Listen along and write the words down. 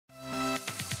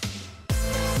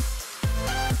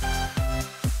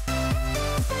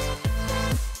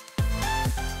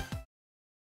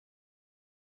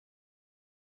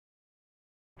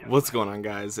What's going on,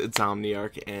 guys? It's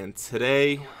Omniarch, and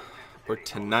today, or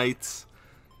tonight,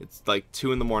 it's like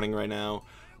 2 in the morning right now.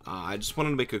 I just wanted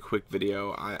to make a quick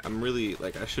video. I'm really,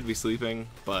 I should be sleeping,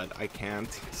 but I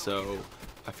can't, so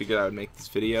I figured I would make this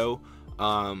video.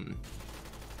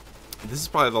 This is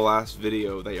probably the last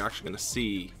video that you're actually going to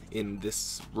see in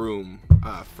this room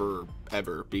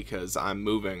forever, because I'm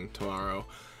moving tomorrow,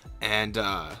 and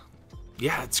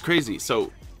yeah, it's crazy.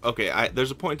 So okay,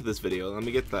 there's a point to this video. Let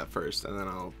me get to that first, and then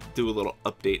I'll do a little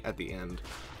update at the end.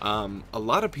 A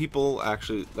lot of people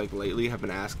actually, lately, have been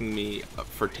asking me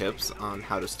for tips on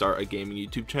how to start a gaming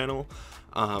YouTube channel,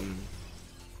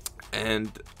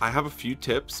 and I have a few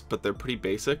tips, but they're pretty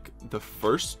basic. The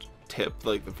first tip,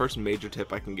 the first major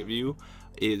tip I can give you,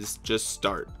 is just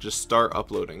start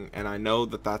uploading. And I know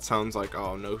that sounds like,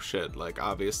 oh no shit,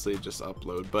 obviously just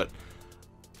upload, but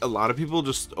a lot of people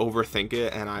just overthink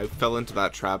it, and I fell into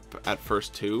that trap at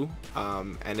first too.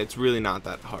 And it's really not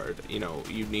that hard. You know,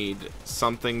 you need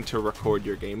something to record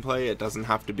your gameplay. It doesn't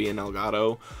have to be an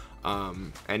Elgato,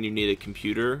 and you need a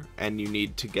computer, and you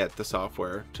need to get the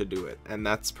software to do it, and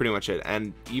that's pretty much it.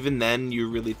 And even then, you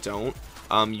really don't.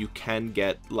 You can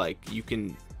get, you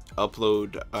can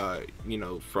upload you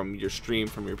know, from your stream,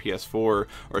 from your PS4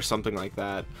 or something like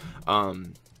that.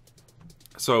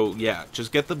 So yeah,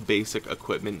 just get the basic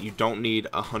equipment. You don't need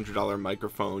a $100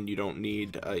 microphone. You don't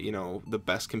need you know, the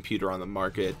best computer on the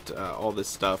market, all this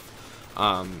stuff.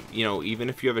 You know, even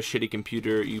if you have a shitty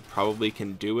computer, you probably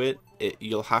can do it.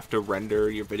 You'll have to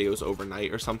render your videos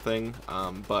overnight or something,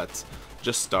 but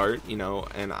just start, you know.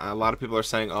 And a lot of people are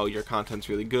saying, oh, your content's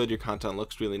really good, your content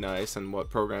looks really nice, and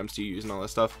what programs do you use and all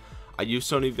this stuff. I use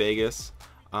Sony Vegas.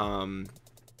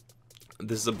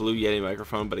 This is a Blue Yeti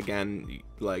microphone, but again,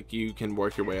 you can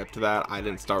work your way up to that. I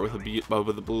didn't start with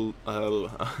a blue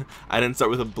I didn't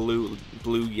start with a blue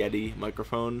Yeti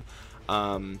microphone.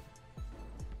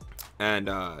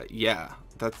 Yeah,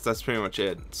 that's pretty much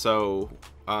it. So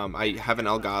I have an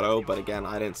Elgato, but again,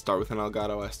 I didn't start with an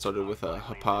Elgato. I started with a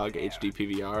Hutch HD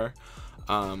PVR.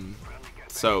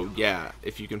 So yeah,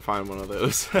 if you can find one of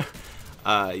those.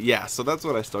 Yeah, so that's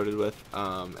what I started with,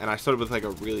 and I started with a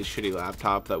really shitty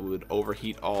laptop that would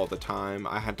overheat all the time.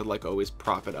 I had to always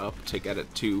prop it up to get it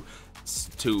to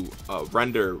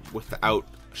render without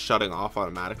shutting off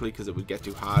automatically, because it would get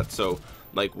too hot. So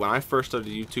when I first started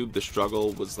YouTube, the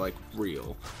struggle was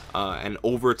real, and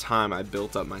over time I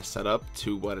built up my setup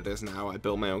to what it is now. I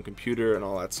built my own computer and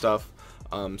all that stuff.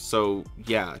 So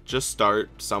yeah, just start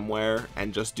somewhere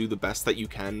and just do the best that you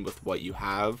can with what you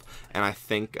have. And I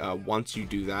think once you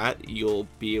do that, you'll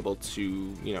be able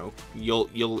to, you know,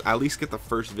 you'll at least get the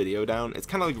first video down. It's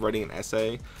kind of like writing an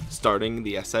essay. Starting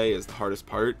the essay is the hardest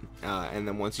part, and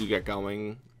then once you get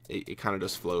going, it kind of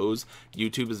just flows.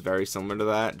 YouTube is very similar to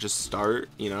that. Just start,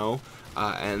 you know,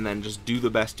 and then just do the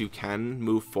best you can,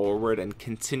 move forward, and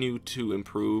continue to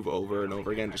improve over and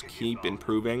over again. Just keep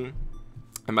improving.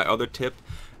 And my other tip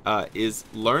is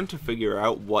learn to figure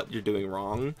out what you're doing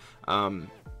wrong.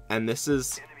 And this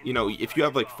is, you know, if you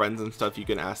have friends and stuff, you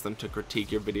can ask them to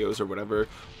critique your videos or whatever.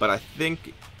 But I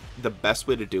think the best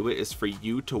way to do it is for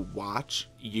you to watch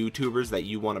YouTubers that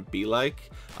you want to be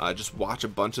like. Just watch a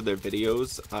bunch of their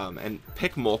videos, and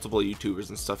pick multiple YouTubers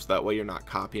and stuff, so that way you're not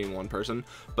copying one person,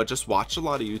 but just watch a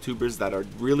lot of YouTubers that are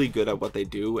really good at what they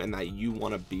do and that you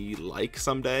want to be like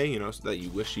someday, you know, so that you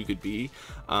wish you could be.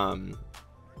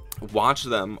 Watch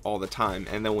them all the time,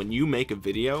 and then when you make a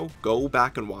video, go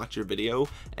back and watch your video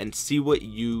and see what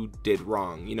you did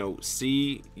wrong. You know,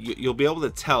 you'll be able to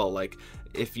tell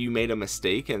if you made a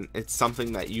mistake, and it's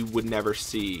something that you would never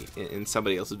see in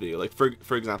somebody else's video.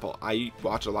 For example, I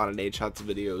watch a lot of Nadeshot's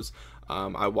videos.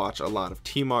 I watch a lot of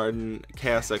T Martin,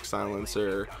 Chaos X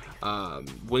Silencer,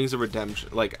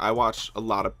 WingsOfRedemption. I watch a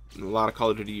lot of Call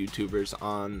of Duty YouTubers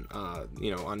on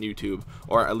you know, on YouTube,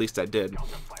 or at least I did.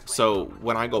 So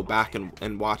when I go back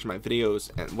and watch my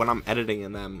videos, and when I'm editing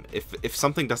in them, if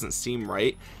something doesn't seem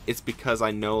right, it's because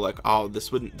I know oh,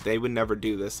 they would never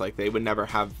do this. They would never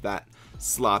have that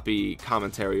sloppy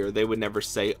commentary, or they would never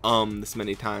say this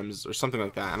many times or something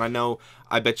like that. And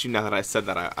I bet you, now that I said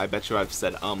that, I bet you I've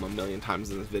said a million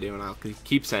times in this video, and I'll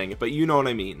keep saying it, but you know what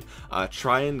I mean.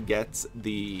 Try and get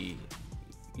the,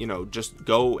 you know, just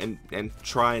go and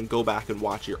try and go back and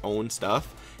watch your own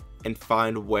stuff and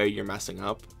find where you're messing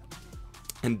up,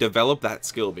 and develop that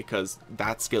skill, because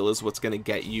that skill is what's going to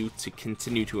get you to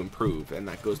continue to improve. And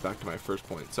that goes back to my first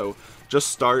point. So just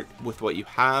start with what you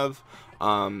have,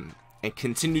 and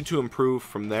continue to improve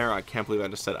from there. I can't believe I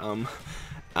just said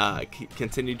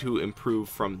continue to improve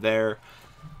from there.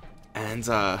 And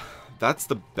that's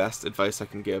the best advice I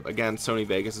can give. Again, Sony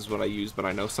Vegas is what I use, but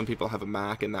I know some people have a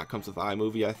Mac and that comes with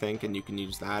iMovie, I think, and you can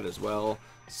use that as well.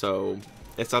 So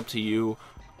it's up to you.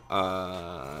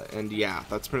 And yeah,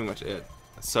 that's pretty much it.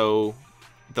 So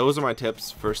those are my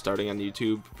tips for starting on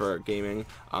YouTube for gaming.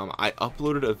 I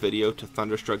uploaded a video to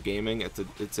Thunderstruck Gaming.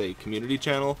 It's a community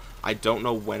channel. I don't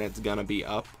know when it's gonna be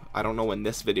up. I don't know when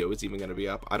this video is even gonna be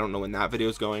up. I don't know when that video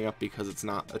is going up because it's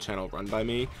not a channel run by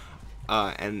me.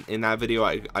 And in that video,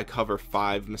 I cover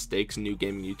 5 mistakes new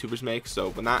gaming YouTubers make.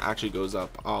 So when that actually goes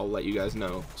up, I'll let you guys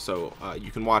know. So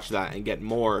you can watch that and get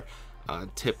more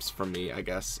tips from me, I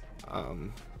guess.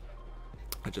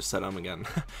 I just said again.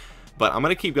 But I'm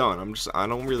gonna keep going. I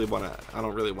don't really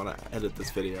wanna edit this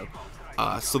video.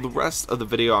 So the rest of the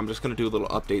video, I'm just gonna do a little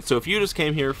update. So if you just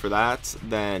came here for that,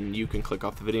 then you can click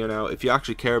off the video now. If you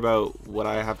actually care about what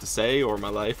I have to say or my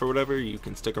life or whatever, you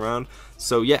can stick around.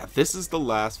 So yeah, this is the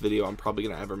last video I'm probably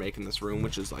gonna ever make in this room,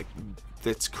 which is like,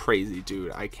 that's crazy,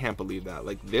 dude. I can't believe that.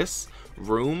 Like, this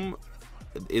room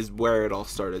is where it all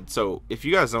started. So if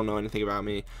you guys don't know anything about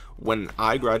me, when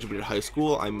I graduated high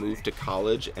school, I moved to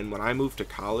college, and when I moved to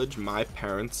college, my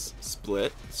parents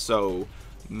split. So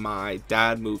my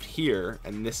dad moved here,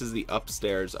 and this is the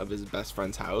upstairs of his best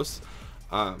friend's house.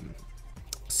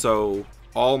 So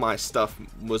all my stuff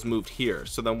was moved here.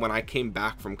 So then when I came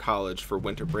back from college for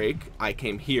winter break, I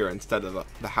came here instead of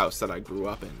the house that I grew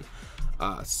up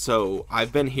in. So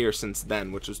I've been here since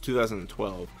then, which was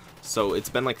 2012. So it's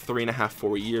been like 3.5,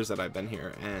 4 years that I've been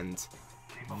here, and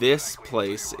this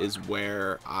place is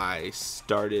where I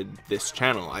started this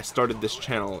channel. I started this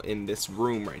channel in this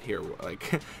room right here.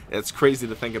 Like, it's crazy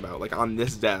to think about, like on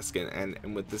this desk and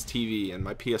with this TV and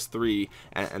my PS3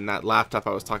 and that laptop I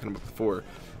was talking about before.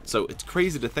 So it's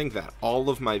crazy to think that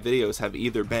all of my videos have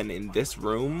either been in this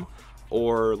room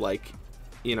or, like,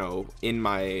 you know, in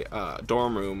my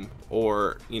dorm room,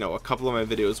 or, you know, a couple of my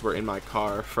videos were in my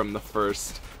car from the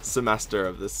first semester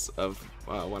of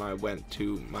when I went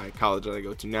to my college that I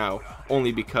go to now,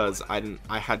 only because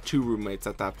I had 2 roommates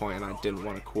at that point, and I didn't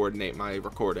want to coordinate my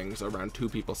recordings around 2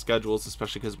 people's schedules,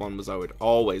 especially because one was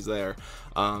always there.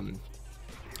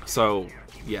 So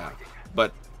yeah,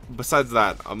 but besides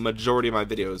that, a majority of my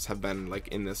videos have been like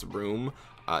in this room.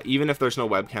 Even if there's no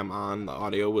webcam on, the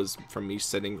audio was from me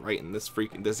sitting right in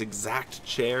this exact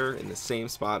chair in the same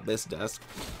spot, this desk.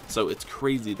 So it's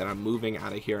crazy that I'm moving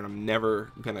out of here and I'm never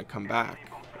gonna come back.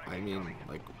 I mean,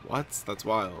 like, what? That's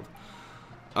wild.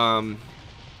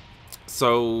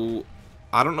 So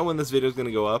I don't know when this video is gonna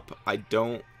go up.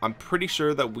 I'm pretty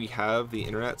sure that we have the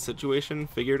internet situation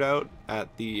figured out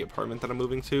at the apartment that I'm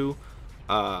moving to.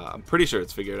 I'm pretty sure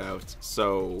it's figured out,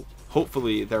 so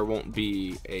hopefully there won't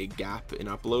be a gap in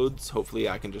uploads. Hopefully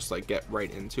I can just like get right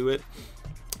into it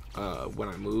when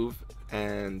I move,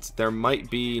 and there might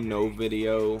be no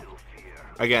video.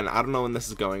 Again, I don't know when this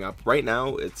is going up. Right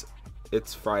now it's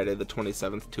Friday the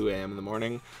 27th, 2 a.m. in the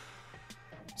morning.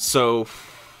 So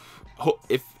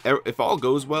if all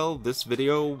goes well, this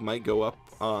video might go up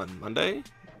on Monday,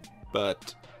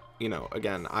 but you know,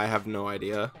 again, I have no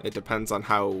idea. It depends on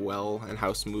how well and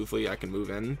how smoothly I can move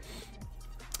in.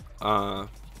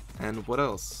 And what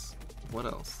else?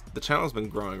 The channel's been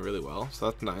growing really well, so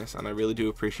that's nice, and I really do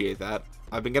appreciate that.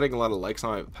 I've been getting a lot of likes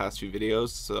on my past few videos,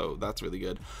 so that's really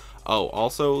good. Oh,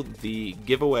 also, the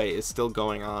giveaway is still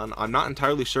going on. I'm not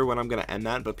entirely sure when I'm going to end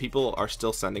that, but people are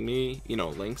still sending me, you know,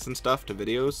 links and stuff to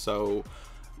videos, so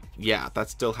yeah,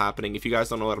 that's still happening. If you guys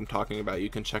don't know what I'm talking about, you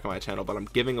can check out my channel, but I'm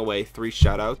giving away 3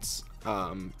 shoutouts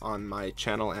on my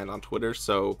channel and on Twitter.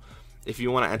 So if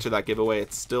you want to enter that giveaway,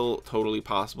 it's still totally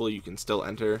possible. You can still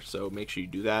enter, so make sure you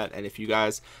do that. And if you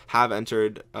guys have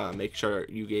entered, make sure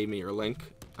you gave me your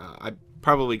link. I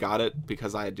probably got it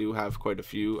because I do have quite a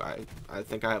few. I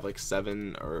think I have like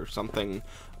 7 or something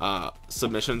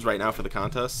submissions right now for the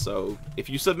contest. So if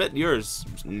you submit yours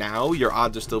now, your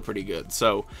odds are still pretty good.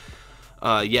 So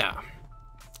yeah,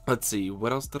 let's see,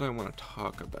 what else did I want to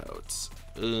talk about?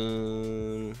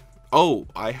 Oh,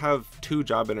 I have 2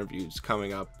 job interviews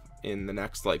coming up in the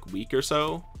next like week or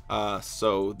so,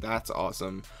 so that's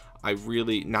awesome. I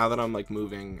really, now that I'm like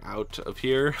moving out of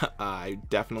here, I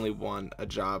definitely want a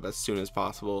job as soon as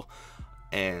possible.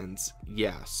 And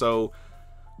yeah, so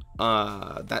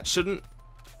that shouldn't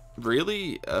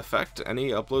really affect any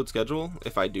upload schedule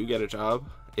if I do get a job.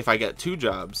 If I get 2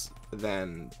 jobs,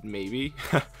 then maybe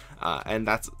and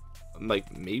that's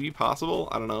like maybe possible.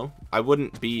 I don't know. I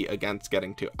wouldn't be against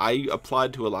getting 2. I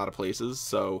applied to a lot of places,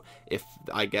 so if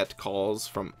I get calls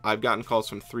from, I've gotten calls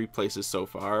from 3 places so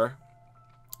far.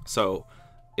 So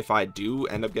if I do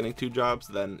end up getting 2 jobs,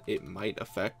 then it might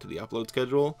affect the upload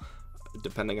schedule.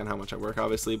 depending on how much I work,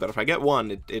 obviously. But if I get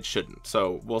one, it shouldn't.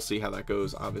 So we'll see how that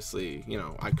goes. Obviously, you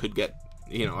know, I could get,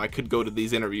 you know, I could go to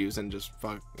these interviews and just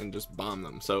bomb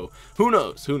them. So who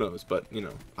knows? Who knows? But you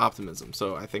know, optimism.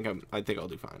 So I think I'll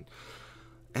do fine.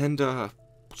 And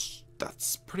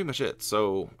that's pretty much it.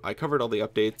 So I covered all the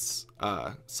updates.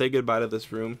 Say goodbye to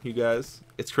this room, you guys.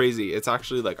 It's crazy. It's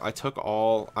actually like I took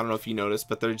all, I don't know if you noticed,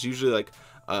 but there's usually like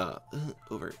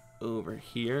over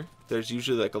here, there's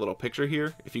usually like a little picture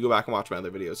here. If you go back and watch my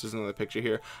other videos, there's another picture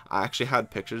here. I actually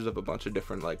had pictures of a bunch of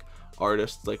different like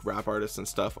artists, like rap artists and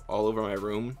stuff all over my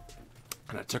room,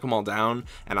 and I took them all down.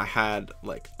 And I had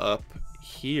like up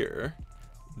here,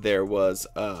 there was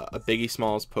a Biggie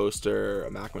Smalls poster,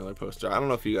 a Mac Miller poster. I don't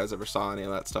know if you guys ever saw any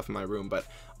of that stuff in my room, but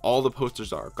all the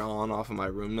posters are gone off of my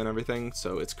room and everything.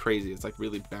 So it's crazy. It's like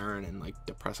really barren and like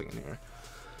depressing in here.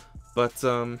 But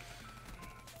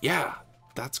yeah,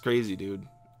 that's crazy, dude.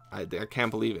 I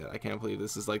can't believe it. I can't believe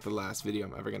this is like the last video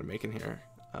I'm ever gonna make in here,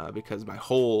 because my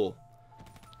whole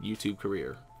YouTube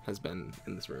career has been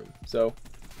in this room. So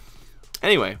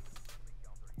anyway,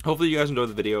 hopefully you guys enjoyed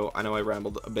the video. I know I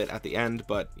rambled a bit at the end,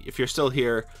 but if you're still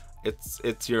here,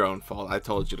 it's your own fault. I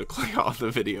told you to click off the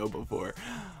video before.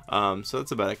 So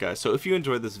that's about it, guys. So if you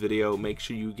enjoyed this video, make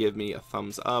sure you give me a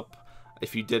thumbs up.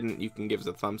 If you didn't, you can give us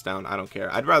a thumbs down. I don't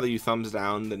care. I'd rather you thumbs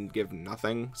down than give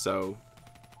nothing, so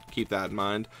keep that in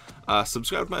mind.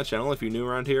 Subscribe to my channel if you're new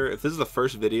around here. If this is the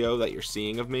first video that you're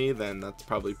seeing of me, then that's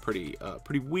probably pretty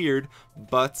weird,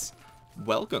 but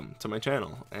welcome to my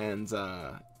channel. And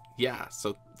yeah,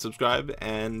 so subscribe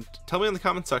and tell me in the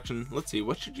comment section. Let's see,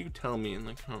 what should you tell me in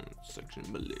the comment section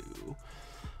below?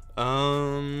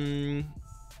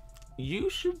 You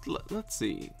should, let's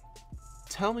see,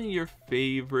 tell me your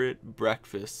favorite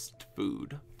breakfast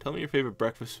food. Tell me your favorite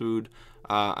breakfast food.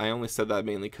 I only said that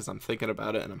mainly because I'm thinking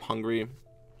about it and I'm hungry.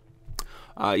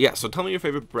 Yeah, so tell me your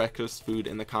favorite breakfast food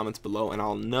in the comments below, and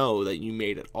I'll know that you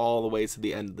made it all the way to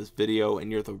the end of this video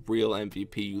and you're the real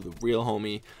MVP, you the real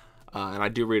homie. And I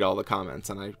do read all the comments,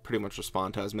 and I pretty much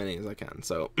respond to as many as I can.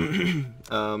 So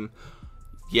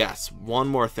yes, one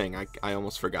more thing I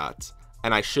almost forgot,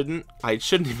 and I shouldn't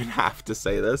even have to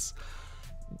say this.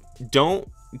 Don't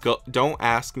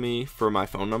ask me for my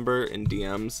phone number in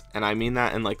DMs, and I mean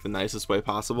that in like the nicest way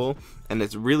possible. And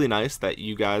it's really nice that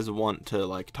you guys want to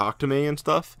like talk to me and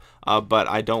stuff, but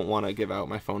I don't want to give out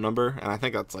my phone number, and I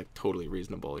think that's like totally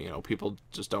reasonable. You know, people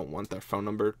just don't want their phone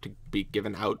number to be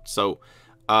given out. So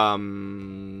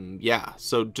yeah,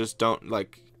 so just don't,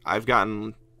 like, I've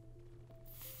gotten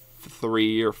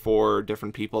 3 or 4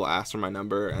 different people ask for my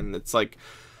number, and it's like,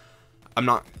 I'm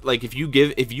not, like, if you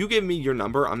give me your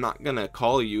number, I'm not gonna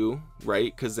call you,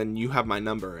 right? Because then you have my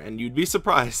number, and you'd be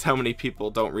surprised how many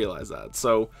people don't realize that.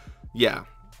 So yeah,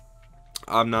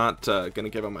 I'm not gonna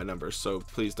give out my number, so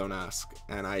please don't ask.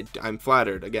 And I'm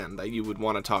flattered again that you would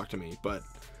want to talk to me, but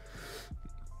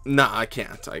nah, I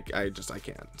can't. I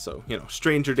can't. So, you know,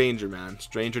 stranger danger, man.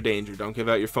 Stranger danger. Don't give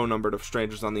out your phone number to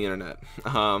strangers on the internet.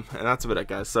 And that's about it,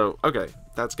 guys. So, okay,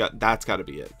 that's got to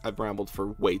be it. I've rambled for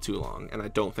way too long, and I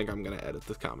don't think I'm gonna edit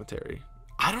this commentary.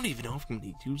 I don't even know if I'm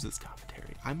gonna use this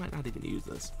commentary. I might not even use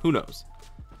this. Who knows?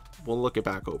 We'll look it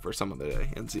back over some other day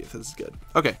and see if this is good.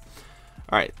 Okay.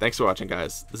 All right. Thanks for watching,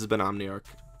 guys. This has been Omniarch,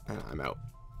 and I'm out.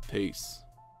 Peace.